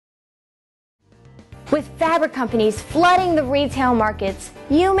With fabric companies flooding the retail markets,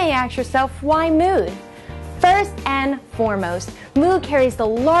 you may ask yourself, why Mood? First and foremost, Mood carries the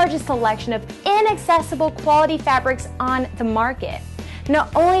largest selection of inaccessible quality fabrics on the market.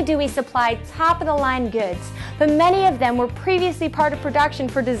 Not only do we supply top-of-the-line goods, but many of them were previously part of production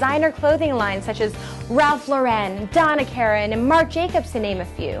for designer clothing lines such as Ralph Lauren, Donna Karan, and Marc Jacobs, to name a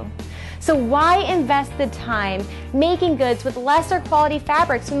few. So why invest the time making goods with lesser quality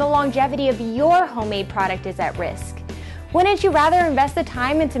fabrics when the longevity of your homemade product is at risk? Wouldn't you rather invest the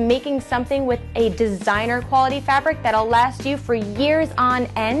time into making something with a designer quality fabric that'll last you for years on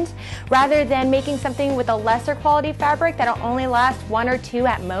end, rather than making something with a lesser quality fabric that'll only last 1 or 2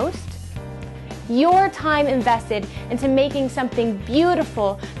 at most? Your time invested into making something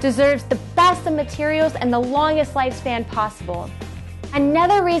beautiful deserves the best of materials and the longest lifespan possible.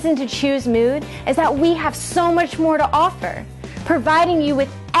 Another reason to choose Mood is that we have so much more to offer, providing you with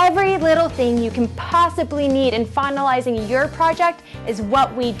every little thing you can possibly need in finalizing your project is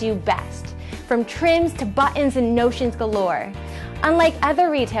what we do best, from trims to buttons and notions galore. Unlike other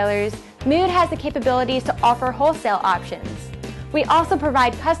retailers, Mood has the capabilities to offer wholesale options. We also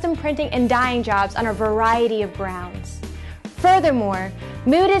provide custom printing and dyeing jobs on a variety of grounds. Furthermore,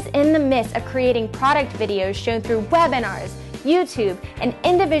 Mood is in the midst of creating product videos shown through webinars, YouTube, and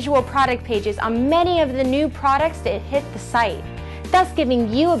individual product pages on many of the new products that hit the site, thus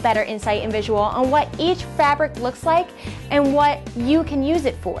giving you a better insight and visual on what each fabric looks like and what you can use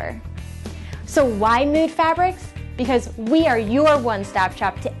it for. So why Mood Fabrics? Because we are your one-stop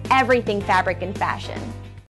shop to everything fabric and fashion.